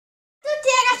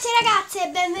ragazzi e ragazze,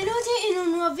 benvenuti in un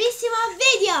nuovissimo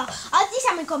video. Oggi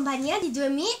siamo in compagnia di due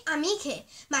mie amiche.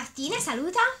 Martina,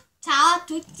 saluta. Ciao a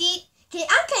tutti. Che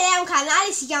anche lei ha un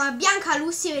canale, si chiama Bianca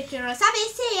Lussi, per chi non lo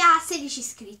sapesse, e ha 16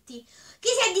 iscritti. Chi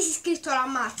si è disiscritto lo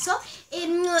ammazzo. E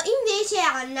invece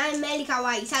Anna e Meli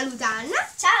Kawaii. Saluta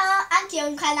Anna. Ciao, anche io ho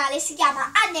un canale, si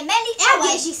chiama Anna e Meli E ha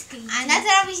 10 iscritti.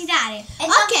 Andatelo a visitare. E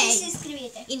non vi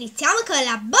iscrivete. Iniziamo con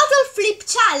la Bottle Flip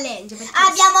Challenge.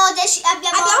 Abbiamo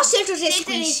scelto tre squishy.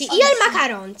 squishy. Io il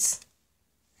macarons.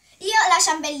 Io la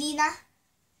ciambellina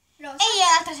rosa. E io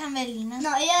l'altra ciambellina.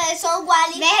 No, io sono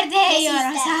uguali. Verde e io Esiste.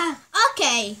 rosa.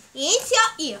 Ok, inizio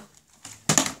io.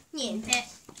 Niente.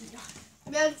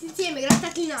 Abbiamo tutti insieme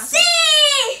grattachinato. Sì!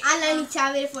 Anna inizia a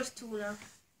avere fortuna.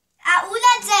 A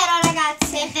 1-0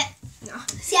 ragazze. No.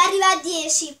 Si arriva a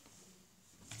 10.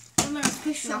 Io me lo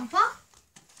squiscio No. un po'.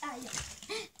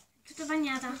 Tutto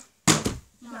bagnata.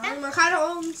 No, il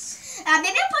macarons. Mi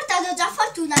abbiamo portato già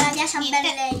fortuna la mia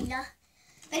ciambellina.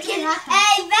 Perché il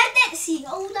verde, sì,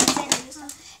 ho 1-0 io so.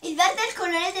 Il verde è il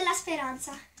colore della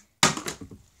speranza.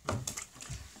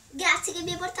 Grazie che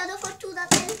mi hai portato fortuna,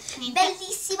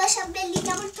 bellissima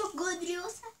ciambellina, molto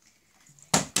godriosa.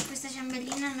 Questa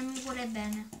ciambellina non mi vuole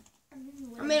bene.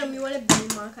 A me non mi vuole bene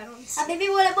il macarons. A me mi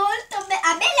vuole molto bene.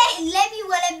 A me lei mi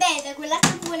vuole bene,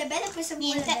 quell'altro mi vuole bene e questo mi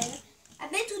vuole bene. A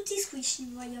me tutti i squishy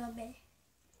mi vogliono bene.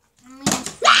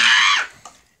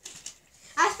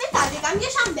 Aspettate, cambio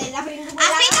ciambella, prendo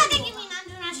quella. Aspettate che mi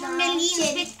mangio una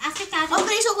ciambellina. Aspettate. Ho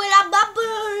preso quella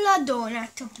bubble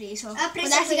donut, ho preso. Può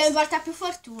darsi che mi porta più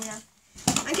fortuna.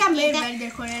 Anche a me il verde è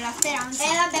il colore della speranza.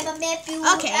 Vabbè, a me è più.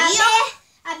 Ok,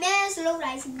 a me è slow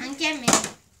rising. Anche a me.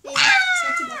 Vedi,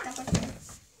 se ti porta fortuna.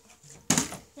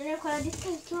 Non è ancora detto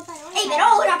l'ultima parola. Ehi,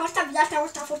 però ora portami l'altra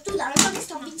volta fortuna, non so che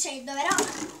sto vincendo, però.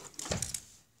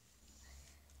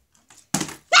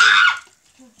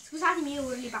 Scusatemi, io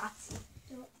urli pazzi.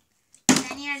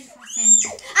 Daniela li fa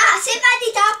sempre. Se va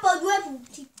di tappo 2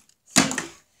 punti. Sì.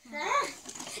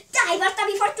 Dai,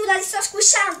 portami fortuna, ti sto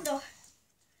squisciando.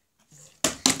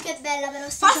 Che bella però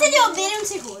sta Forse devo ciambellina. bere un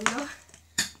secondo.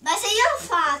 Ma se io l'ho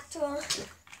fatto.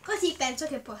 Così penso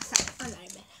che possa andare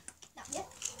bene. Dai,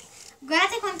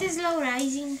 Guardate quanto è slow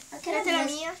rising. anche Guardate la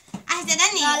mia. Aspetta,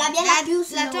 Daniela. No, la mia è più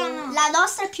slow. La tua no. La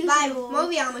nostra è più Vai, slow.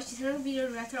 muoviamoci, se no il video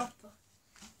dura troppo.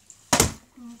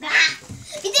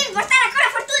 Mi devi portare ancora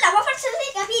fortuna, ma forse non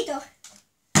hai capito.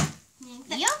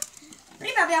 Niente. Io?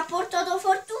 Prima mi ha portato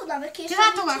fortuna perché Ti ho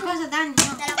fatto qualcosa, Dani?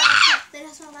 No. Me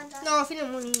la sono mangiata. No, fino a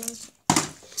niente.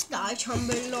 Dai,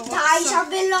 ciambellotta. Dai,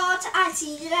 ciambellotta.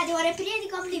 Anzi, la devo riempire di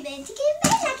complimenti. Che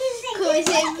bella che sei. Come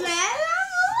che sei bella. bella,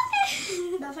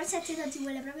 amore. No, forse a te non ti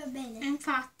vuole proprio bene.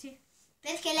 Infatti.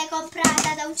 Perché l'hai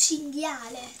comprata da un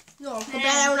cinghiale. No,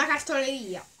 comprare una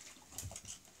cartoleria.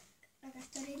 La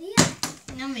cartoleria.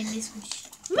 Non vende squishy.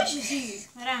 Invece sì,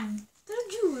 Veramente. te lo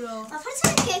giuro. Ma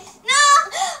forse perché. No!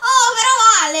 Oh, però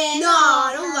vale!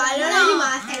 No, non vale, non è no,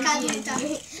 rimasta. è caduta.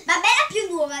 Ma me la più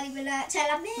nuova di quella. Cioè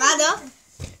la mia. Vado?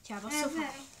 Ce la posso È fare.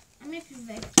 vero. A me è più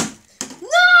vecchio.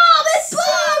 No, per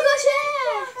poco c'è.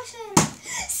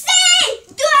 Sì!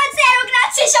 2-0,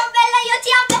 grazie ciambella, io ti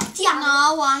amo. Ti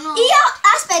amo. No, no. Io,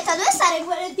 aspetta, dove stare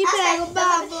quello? Ti prego,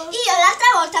 babbo. Io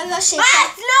l'altra volta avevo scelto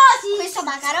questo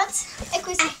macarons e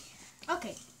questo.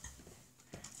 Ok.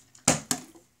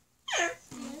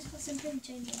 Sto sempre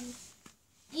vincendo.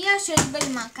 Io scelgo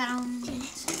il macaron.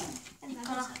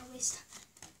 Eccola questa.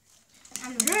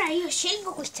 Allora io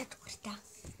scelgo questa torta.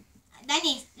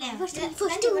 Dani, leva.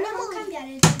 Fortuna, non cambiare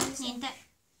il Niente.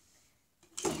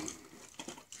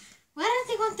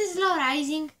 Guardate quanto è slow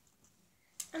rising.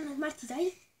 Anna, Marti,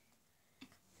 dai.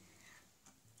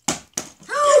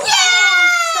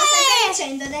 Sto sempre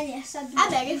vincendo, Daniele, sta due.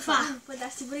 Vabbè, che fa? Può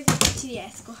darsi pure che ci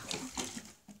riesco.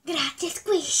 Grazie,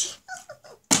 squishy.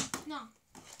 No.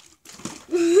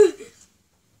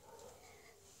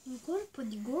 Un colpo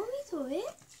di gomito e...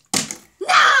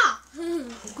 No!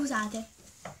 Scusate.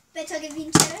 Penso che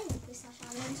vincerò in questa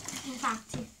challenge.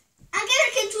 Infatti. Anche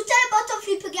perché in tutte le bottle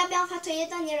flip che abbiamo fatto io e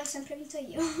Daniele ho sempre vinto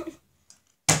io.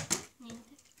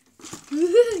 Niente.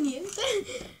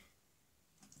 Niente.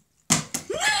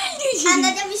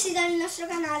 Andate a visitare il nostro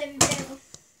canale, vi prego.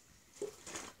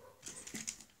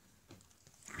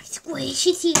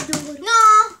 Squishy, sì, adoro.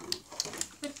 No!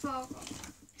 Per poco.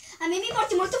 A me mi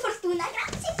porti molto fortuna,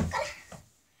 grazie piccola.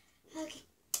 Oh,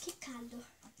 che caldo.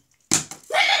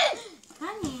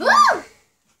 Dani.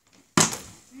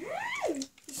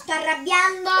 Mi sto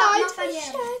arrabbiando. Dai, non fa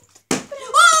niente.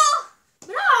 Oh!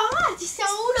 Bravo, Marti,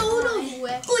 siamo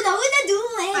 1-1-2.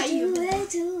 1-1-2. Aiuto.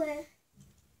 2-2.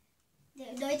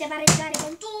 Dovete pareggiare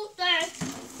con tutte.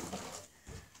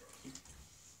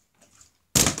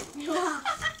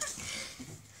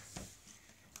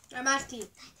 Marti.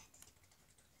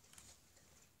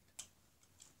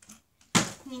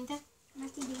 Niente.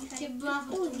 Marti devi fare Che buona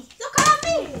fortuna. Tocca a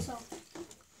me. lo so.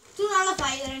 Tu non lo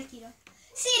fai ora il tiro.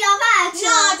 Sì, lo faccio.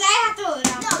 No, te l'hai fatto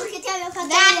ora. No, perché ti avevo fatto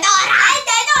Dai, vedere. No,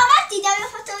 Marti, ti avevo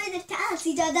fatto vedere.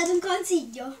 Anzi, ti ho dato un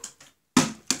consiglio.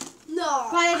 No.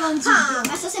 Quale consiglio?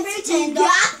 Ma sto sempre dicendo.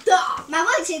 Gatto. Ma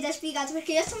voi siete spiegati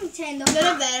perché io sto dicendo. Non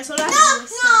è vero, sono la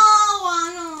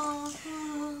No.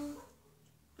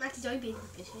 Marti, togli i piedi, per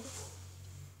piacere.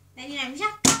 Dai,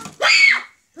 amiche.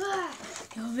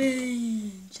 Io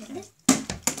vince.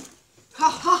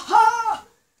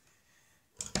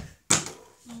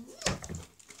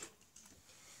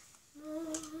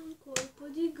 Un colpo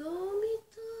di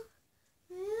gomito.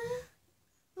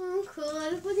 Un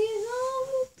colpo di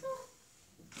gomito.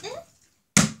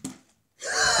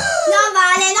 Non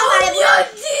vale, non vale. Mio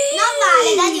Dio! Non vale,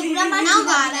 dai, una Marti Non non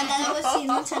vale. vale. Andata così,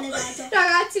 non ce l'hai dato.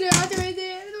 Ragazzi, dovevate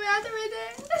vedere, dovevate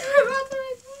vedere.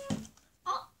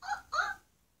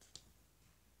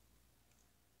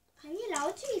 Daniela,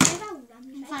 oggi mi fai paura.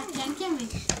 Infatti, anche a me.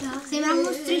 Sembra un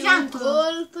mostriciato. Un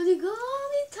colpo di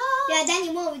gomito. Dani,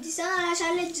 muoviti, se no la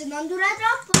challenge non dura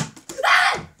troppo.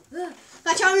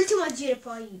 Facciamo l'ultimo giro e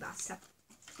poi basta.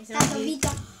 E se no Tanto ho vi- vinto.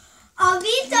 Ho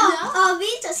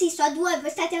vinto, sì, sto a 2, voi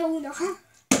state a 1.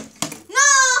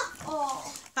 No!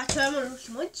 Oh. Facciamo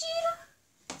l'ultimo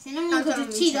giro. Se non Tanto mi non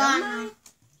uccido, vincerà Anna. mai.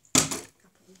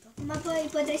 Ma poi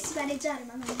potresti pareggiare,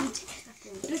 ma non vince.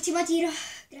 Appunto. L'ultimo tiro.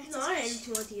 Grazie. No, non è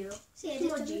l'ultimo tiro. Sì, hai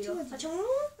l'ultimo detto giro. l'ultimo Facciamo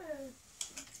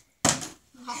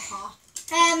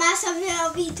ma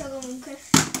ho vinto comunque.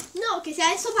 No, che sia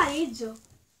adesso pareggio.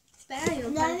 Spera di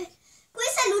non fare.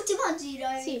 Questo è l'ultimo giro,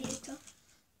 hai Sì. detto.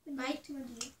 Quindi Vai. l'ultimo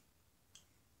giro.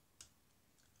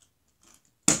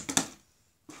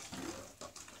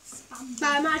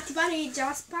 Vai Marti,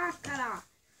 pareggia, spaccala.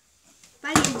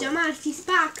 Pareggia Marti,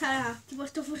 spaccala. Ti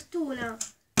porto fortuna. Ho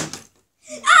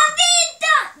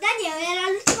vinto! Daniele, era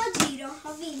l'ultimo giro,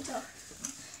 ho vinto.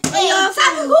 E io ho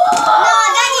fatto... No,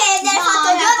 Daniele, hai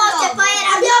fatto due volte e poi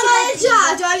era Abbiamo l'ultimo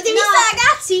pareggiato, giro. avete No. visto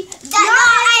ragazzi? No,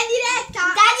 è in diretta.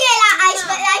 Daniela, hai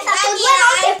fatto due Daniela,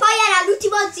 volte e poi era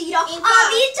l'ultimo giro. Ho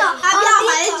Infatti, vinto! abbiamo ho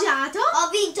vinto. pareggiato. Ho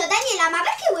vinto. Daniela, ma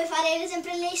perché vuoi fare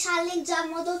sempre le challenge a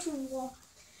modo tuo?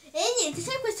 E niente,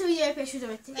 se questo video vi è piaciuto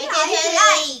mettete Mettete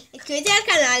like. Iscrivetevi al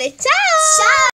canale. Ciao! Ciao!